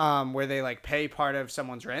 where they like pay part of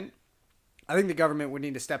someone's rent. I think the government would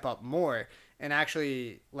need to step up more and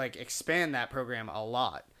actually like expand that program a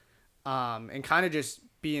lot, and kind of just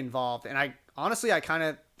be involved. And I kind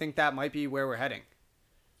of think that might be where we're heading.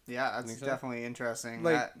 Yeah, that's think so? definitely interesting.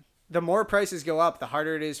 Like That- the more prices go up, the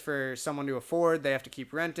harder it is for someone to afford. They have to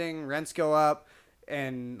keep renting. Rents go up.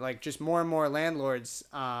 And like just more and more landlords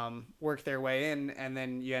work their way in, and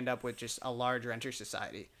then you end up with just a large renter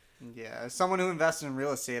society. Yeah, as someone who invested in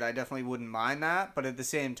real estate, I definitely wouldn't mind that. But at the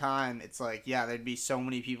same time, it's like, yeah, there'd be so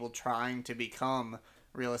many people trying to become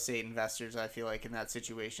real estate investors, I feel like, in that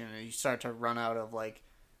situation. And you start to run out of, like,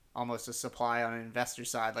 almost a supply on an investor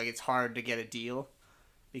side. Like, it's hard to get a deal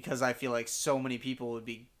because I feel like so many people would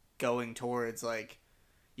be going towards, like,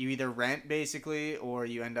 you either rent, basically, or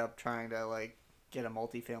you end up trying to, like, get a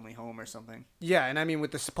multifamily home or something. Yeah, and I mean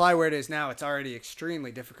with the supply where it is now, it's already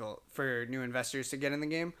extremely difficult for new investors to get in the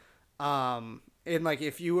game. And like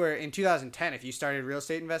if you were in 2010, if you started real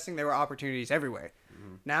estate investing, there were opportunities everywhere.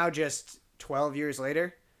 Now, just 12 years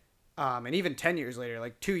later, and even 10 years later,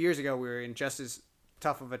 like 2 years ago, we were in just as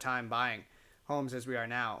tough of a time buying homes as we are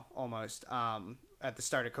now, almost at the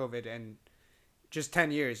start of COVID. And just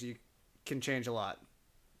 10 years, you can change a lot.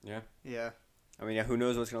 Yeah. Yeah. I mean, yeah, who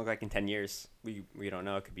knows what it's gonna look like in 10 years? We don't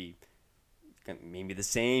know. It could be maybe the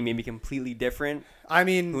same, maybe completely different. I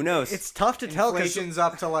mean, Who knows? It's tough to tell because Inflation's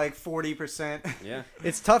up to like 40%. Yeah.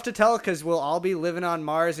 it's tough to tell because we'll all be living on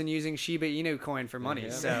Mars and using Shiba Inu coin for money. Yeah.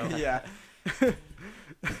 So Yeah.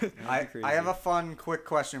 I Crazy. have a fun, quick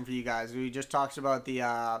question for you guys. We just talked about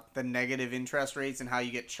the negative interest rates and how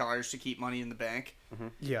you get charged to keep money in the bank.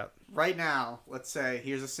 yeah, Right now, let's say,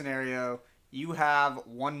 here's a scenario. You have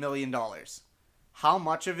 $1 million. How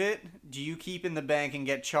much of it do you keep in the bank and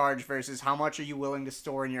get charged versus how much are you willing to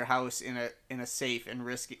store in your house in a safe and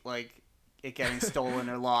risk it getting stolen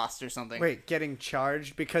or lost or something? wait, getting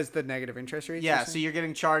charged because the negative interest rates? Yeah, you're so saying? you're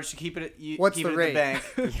getting charged to keep it. What's keep the it rate? in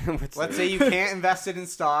the bank. What's Let's the- say you can't invest it in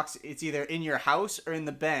stocks. It's either in your house or in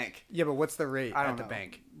the bank. Yeah, but what's the rate I don't at the know.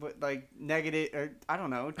 bank? But like negative, or I don't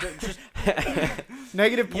know. Just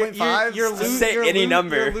Negative you're 0.5. you're, Just say any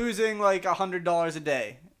number. You're losing like $100 a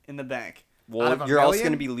day in the bank. Out Well, of a you're also million?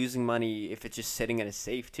 going to be losing money if it's just sitting in a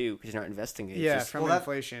safe too, because you're not investing it. It's Yeah, just, from well, that-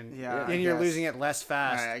 inflation. yeah, I and you're guess. losing it less All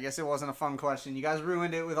fast. right, I guess it wasn't a fun question. You guys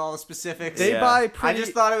ruined it with all the specifics. They Yeah. buy I pretty.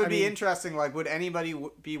 just thought it would I be mean, interesting. Like, would anybody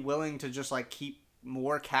be willing to just like keep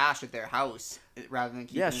more cash at their house rather than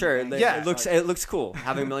keep yeah, it in sure. the bank? Yeah. It looks cool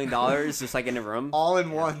having $1 million just like in a room. all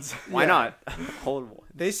in ones. Why Yeah. not? Hold one.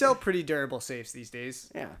 They sell pretty durable safes these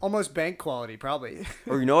days. Yeah. Almost bank quality, probably.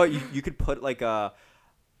 Or you know what? You could put like a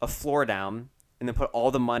floor down and then put all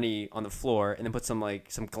the money on the floor and then put some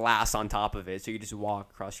glass on top of it, so you just walk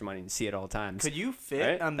across your money and see it all times. Could you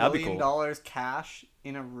fit Right? $1 That'd be million cool. cash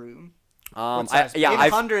in a room? Um, What size? yeah, in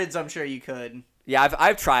I've hundreds, I'm sure you could.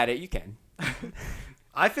 I've tried it. You can.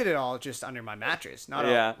 I fit it all just under my mattress, not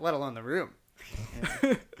Yeah. all, let alone the room.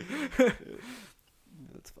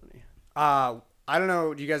 That's funny. I don't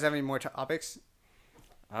know. Do you guys have any more topics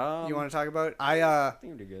you want to talk about? I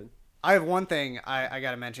think we're good. I have one thing I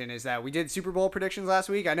got to mention is that we did Super Bowl predictions last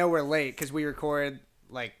week. I know we're late because we recorded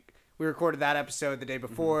that episode the day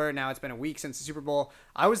before. Now it's been a week since the Super Bowl.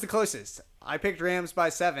 I was the closest. I picked Rams by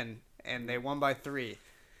 7, and they won by 3.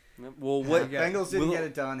 Well, what? Yeah. Bengals didn't Well- get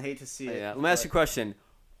it done. Hate to see it. Yeah. Let me ask you a but- question.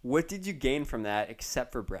 What did you gain from that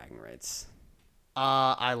except for bragging rights?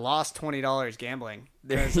 I lost $20 gambling.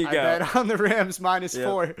 There 'cause you I go. bet on the Rams minus Yep.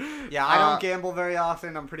 4. Yeah, I don't gamble very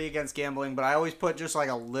often. I'm pretty against gambling, but I always put just like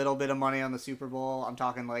a little bit of money on the Super Bowl. I'm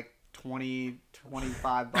talking like 20,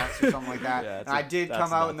 25 bucks or something like that. Yeah, and I did that's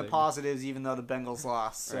come out in the nothing. positives even though the Bengals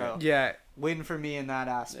lost. So Right. Yeah. win for me in that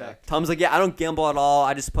Yeah. aspect. Tom's like, yeah, I don't gamble at all.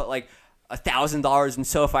 I just put like $1,000 in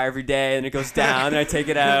SoFi every day, and it goes down, and I take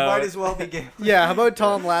it out. Might as well be gambling. Yeah, how about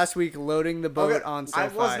Tom last week loading the boat Okay, on SoFi? I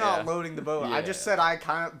was not yeah. loading the boat. I Yeah. just said I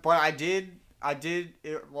kind of, but I did.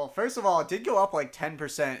 Well, first of all, it did go up like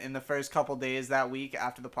 10% in the first couple days that week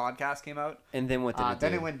after the podcast came out. And then what did it do?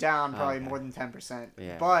 Then it went down probably Okay. more than 10%.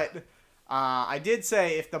 Yeah. But I did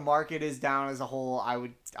say if the market is down as a whole, I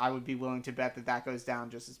would be willing to bet that goes down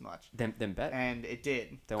just as much, Then bet. and it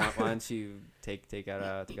did. Then why don't you take out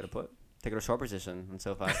a put? Take out a short position on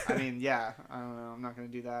SoFi. I mean, yeah, I don't know. I'm not gonna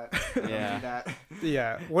do that. I don't Yeah. do that.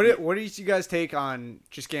 Yeah. What do you guys take on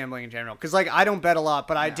just gambling in general? Because like I don't bet a lot,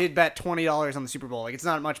 but I No. did bet $20 on the Super Bowl. Like it's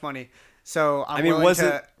not much money, so I'm I mean, willing was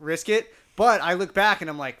to it- risk it. But I look back and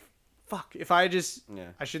I'm like, fuck. If I just, Yeah.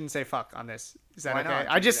 I shouldn't say fuck on this. Is that Why okay? not?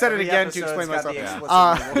 I just said it Every again to episode's explain got myself. the Yeah.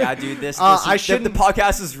 explicit label. Yeah, dude, this I the shouldn't-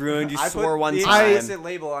 podcast is ruined. You I swore put one the time. explicit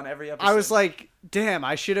label on every episode. I was like, damn,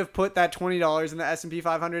 I should have put that $20 in the S&P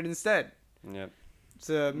 500 instead. Yep. It's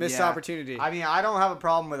a missed Yeah. opportunity. I mean, I don't have a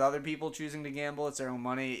problem with other people choosing to gamble. It's their own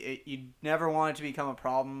money. You never want it to become a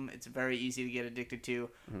problem. It's very easy to get addicted to.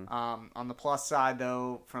 On the plus side,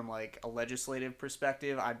 though, from like a legislative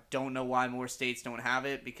perspective, I don't know why more states don't have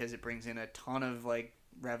it because it brings in a ton of like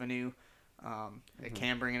revenue. It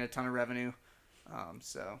can bring in a ton of revenue.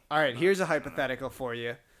 So All right, here's a hypothetical for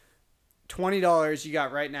you. $20 you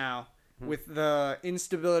got right now with the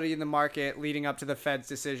instability in the market leading up to the Fed's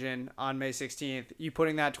decision on May 16th. You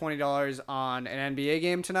putting that $20 on an NBA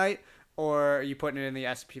game tonight, or are you putting it in the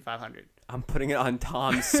S&P 500? I'm putting it on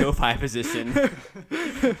Tom's SoFi position.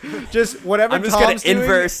 Just whatever I'm just Tom's gonna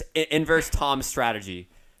doing. inverse Tom's strategy.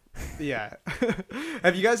 Yeah.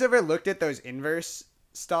 Have you guys ever looked at those inverse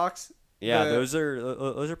stocks? Yeah, The- those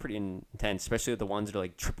are pretty intense, especially with the ones that are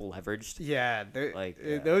like triple leveraged. Yeah,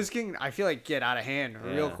 Yeah. those can, I feel like, get out of hand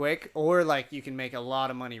real Yeah. quick, or like you can make a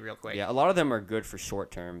lot of money real quick. Yeah, a lot of them are good for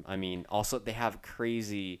short term. I mean, also they have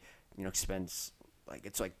crazy, expense. Like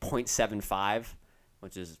it's like 0.75,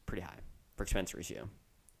 which is pretty high for expense ratio.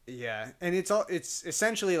 Yeah, and it's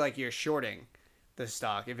essentially like you're shorting the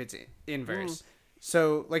stock if it's inverse.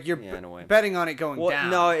 So like you're Yeah, in a way. betting on it going Well,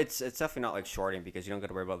 down. no, it's definitely not like shorting because you don't got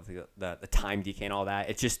to worry about the time decay and all that.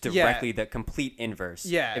 It's just directly the complete inverse.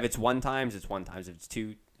 Yeah. If it's 1 times, it's 1 times. If it's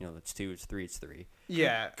 2, it's 2. It's 3, it's 3.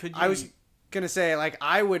 Yeah, Could I was you- gonna say like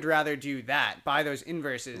I would rather do that, buy those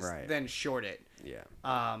inverses, Right. than short it.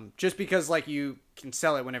 Yeah. Just because like you can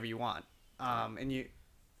sell it whenever you want. And you.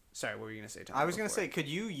 Sorry, what were you gonna say, Tom? I was gonna before? say, could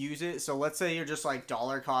you use it? So let's say you're just like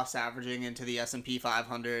dollar cost averaging into the S&P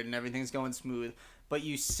 500 and everything's going smooth, but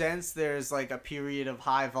you sense there's like a period of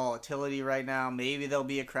high volatility right now. Maybe there'll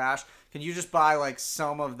be a crash. Can you just buy like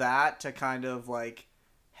some of that to kind of like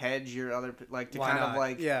hedge your other, like to Why kind not? of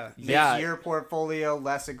like Yeah. make Yeah. your portfolio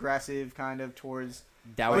less aggressive kind of towards.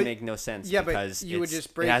 That would But- make no sense yeah, but because you would it's-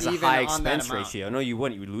 just break it has a even high on that expense amount. ratio. No, you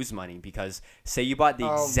wouldn't. You would lose money because say you bought the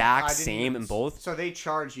I exact didn't same even- in both, So they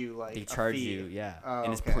charge you like they a charge fee. you, yeah, Oh,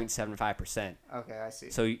 and it's okay. 0.75%. Okay, I see.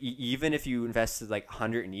 So even if you invested like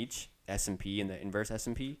 100 in each, S&P and the inverse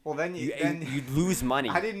S&P. Well, then you'd lose money.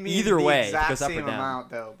 I didn't mean either the way. exact It goes up same or down. amount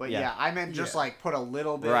though. But Yeah. yeah, I meant just like put a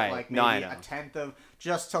little bit, Right. like No, I maybe know. a tenth of,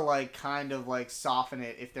 just to like kind of like soften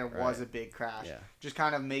it if there was Right. a big crash. Yeah. Just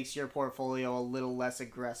kind of makes your portfolio a little less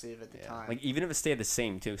aggressive at the Yeah. time. Like even if it stayed the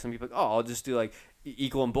same too. Some people are like, oh, I'll just do like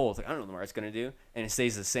equal in both. Like I don't know what it's gonna do, and it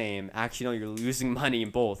stays the same. Actually, no, you're losing money in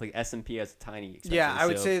both. Like S&P has a tiny expense Yeah, I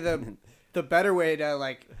would ratio. say the better way to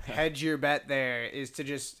like hedge your bet there is to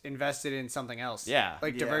just invest it in something else. Yeah.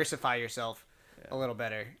 Like Yeah. diversify yourself a little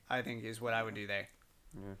better, I think is what I would do there.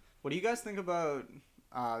 What do you guys think about?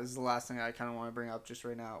 This is the last thing I kind of want to bring up just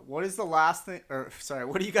right now. What is the last thing? Or sorry,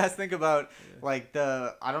 what do you guys think about like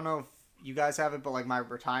I don't know if you guys have it, but like my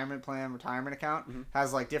retirement account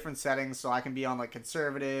has like different settings, so I can be on like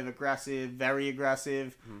conservative, aggressive, very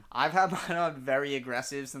aggressive. I've had mine on very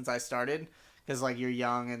aggressive since I started, because like you're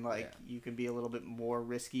young and like you can be a little bit more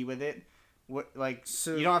risky with it. What like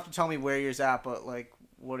So- you don't have to tell me where yours at, but like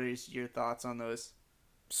what is your thoughts on those?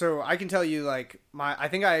 So I can tell you like I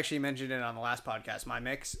think I actually mentioned it on the last podcast. My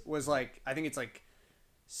mix was like, I think it's like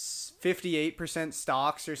 58%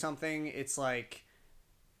 stocks or something. It's like,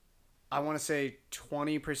 I want to say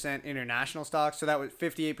 20% international stocks. So that was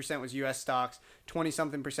 58% was US stocks, 20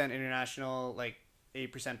 something percent international, like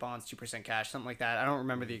 8% bonds, 2% cash, something like that. I don't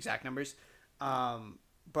remember the exact numbers.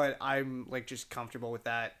 But I'm like just comfortable with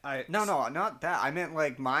that. No, not that. I meant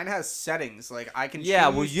like mine has settings. Like I can Yeah,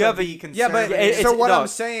 choose well, you to have a- be Yeah, but conservative. so what no. I'm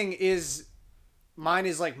saying is mine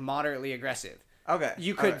is like moderately aggressive. Okay.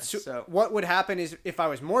 You could. Okay, so What would happen is if I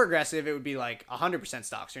was more aggressive, it would be like 100%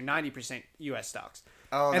 stocks or 90% U.S. stocks.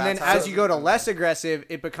 oh, And then that's how as you go to less aggressive,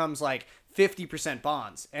 it becomes like 50%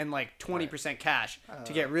 bonds and like 20% cash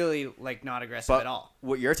to get really like not aggressive But at all.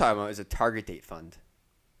 what you're talking about is a target date fund,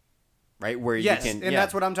 right? Where Yes, you can. and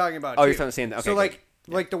that's what I'm talking about. Oh, too. you're talking saying that. Okay, so like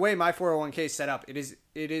good. like the way my 401k is set up, it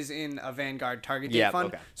is in a Vanguard target date Yeah, fund.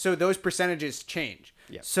 okay. So those percentages change.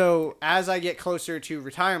 Yeah. So as I get closer to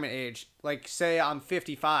retirement age, like say I'm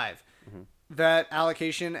 55, Mm-hmm. that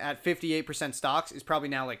allocation at 58% stocks is probably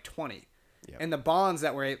now like 20. Yeah. And the bonds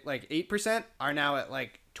that were at like 8% are now at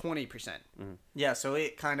like 20%. Yeah, so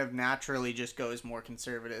it kind of naturally just goes more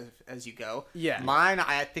conservative as you go. Yeah. Mine,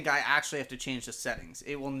 I think I actually have to change the settings.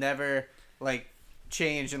 It will never like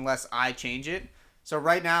change unless I change it. So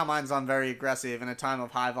right now mine's on very aggressive. In a time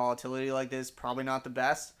of high volatility like this, probably not the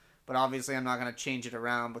best. But obviously I'm not going to change it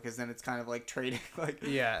around because then it's kind of like trading. Like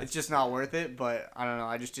Yeah. it's just not worth it. But I don't know.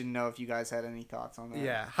 I just didn't know if you guys had any thoughts on that.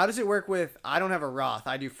 Yeah. How does it work with, I don't have a Roth.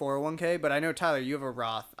 I do 401k, but I know, Tyler, you have a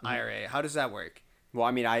Roth Mm-hmm. IRA. How does that work? Well,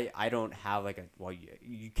 I mean, I don't have like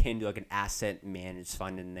you can do like an asset managed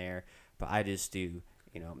fund in there, but I just do,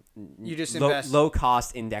 You just invest- low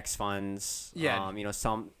cost index funds. Yeah.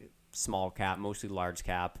 Some small cap, mostly large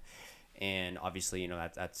cap, and obviously,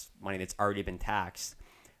 that's money that's already been taxed.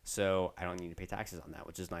 So I don't need to pay taxes on that,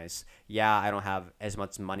 which is nice. Yeah, I don't have as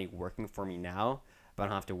much money working for me now, but I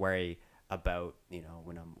don't have to worry about,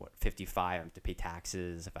 when I'm 55, I have to pay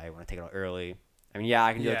taxes if I want to take it out early. I mean, yeah,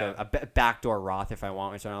 I can do Yeah. like a backdoor Roth if I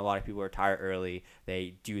want, which I know a lot of people retire early.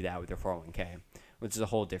 They do that with their 401k, which is a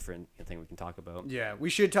whole different thing we can talk about. Yeah, we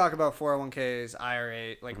should talk about 401ks,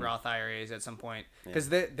 IRA, like Mm-hmm. Roth IRAs at some point, because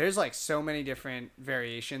there's like so many different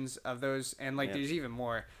variations of those, and like Yeah. there's even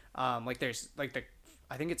more. Like there's like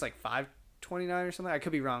I think it's like 529 or something. I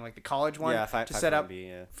could be wrong. Like the college one Yeah, to set up 529B,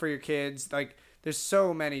 yeah. for your kids. Like there's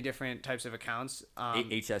so many different types of accounts.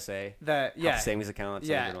 HSA, That health yeah, savings account. That's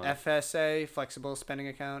yeah, another one. FSA, flexible spending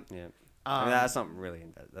account. Yeah, I mean, that's not really.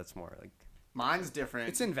 That's more like Mine's different.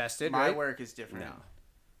 It's invested, My right? work is different. no.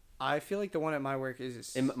 I feel like the one at my work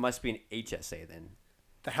is It must be an HSA then.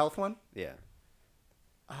 the health one. Yeah.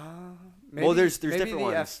 Maybe, Well, there's maybe different the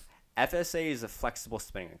ones. FSA is a flexible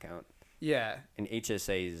spending account, Yeah. and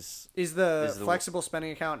HSA is Is the Is the- flexible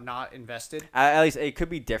spending account not invested? at least it could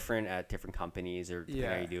be different at different companies or depending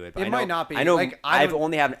how Yeah. you do it. It I might know- not be. I know. Like, I I've don't-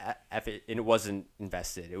 only had an F, and it wasn't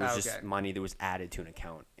invested. It was Oh, just okay. money that was added to an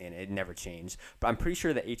account, and it never changed. But I'm pretty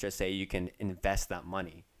sure the HSA you can invest that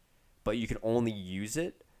money, but you can only use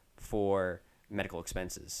it for medical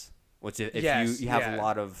expenses. Which if Yes, you have yeah. a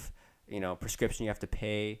lot of prescription you have to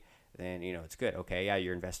pay, then it's good. Okay, yeah,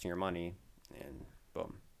 you're investing your money, and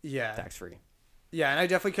boom, Yeah. tax free. Yeah, and I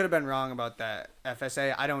definitely could have been wrong about that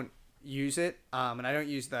FSA. I don't use it, and I don't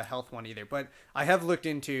use the health one either. But I have looked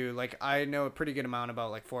into, like, I know a pretty good amount about,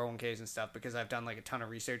 like, 401ks and stuff because I've done, like, a ton of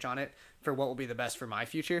research on it for what will be the best for my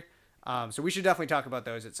future. So we should definitely talk about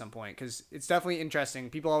those at some point because it's definitely interesting.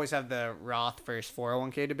 People always have the Roth versus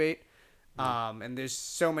 401k debate. And there's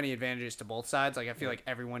so many advantages to both sides. Like, I feel like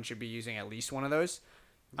everyone should be using at least one of those,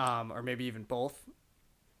 or maybe even both.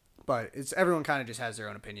 but everyone kind of just has their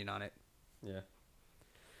own opinion on it. Yeah.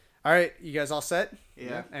 All right, you guys all set?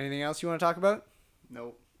 Yeah. Anything else you want to talk about?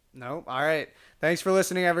 Nope. No. All right. Thanks for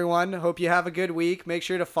listening, everyone. Hope you have a good week. Make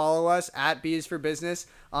sure to follow us at Bees for Business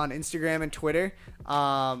on Instagram and Twitter.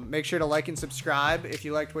 Make sure to like and subscribe if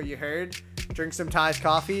you liked what you heard. Drink some Ty's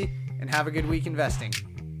coffee and have a good week investing.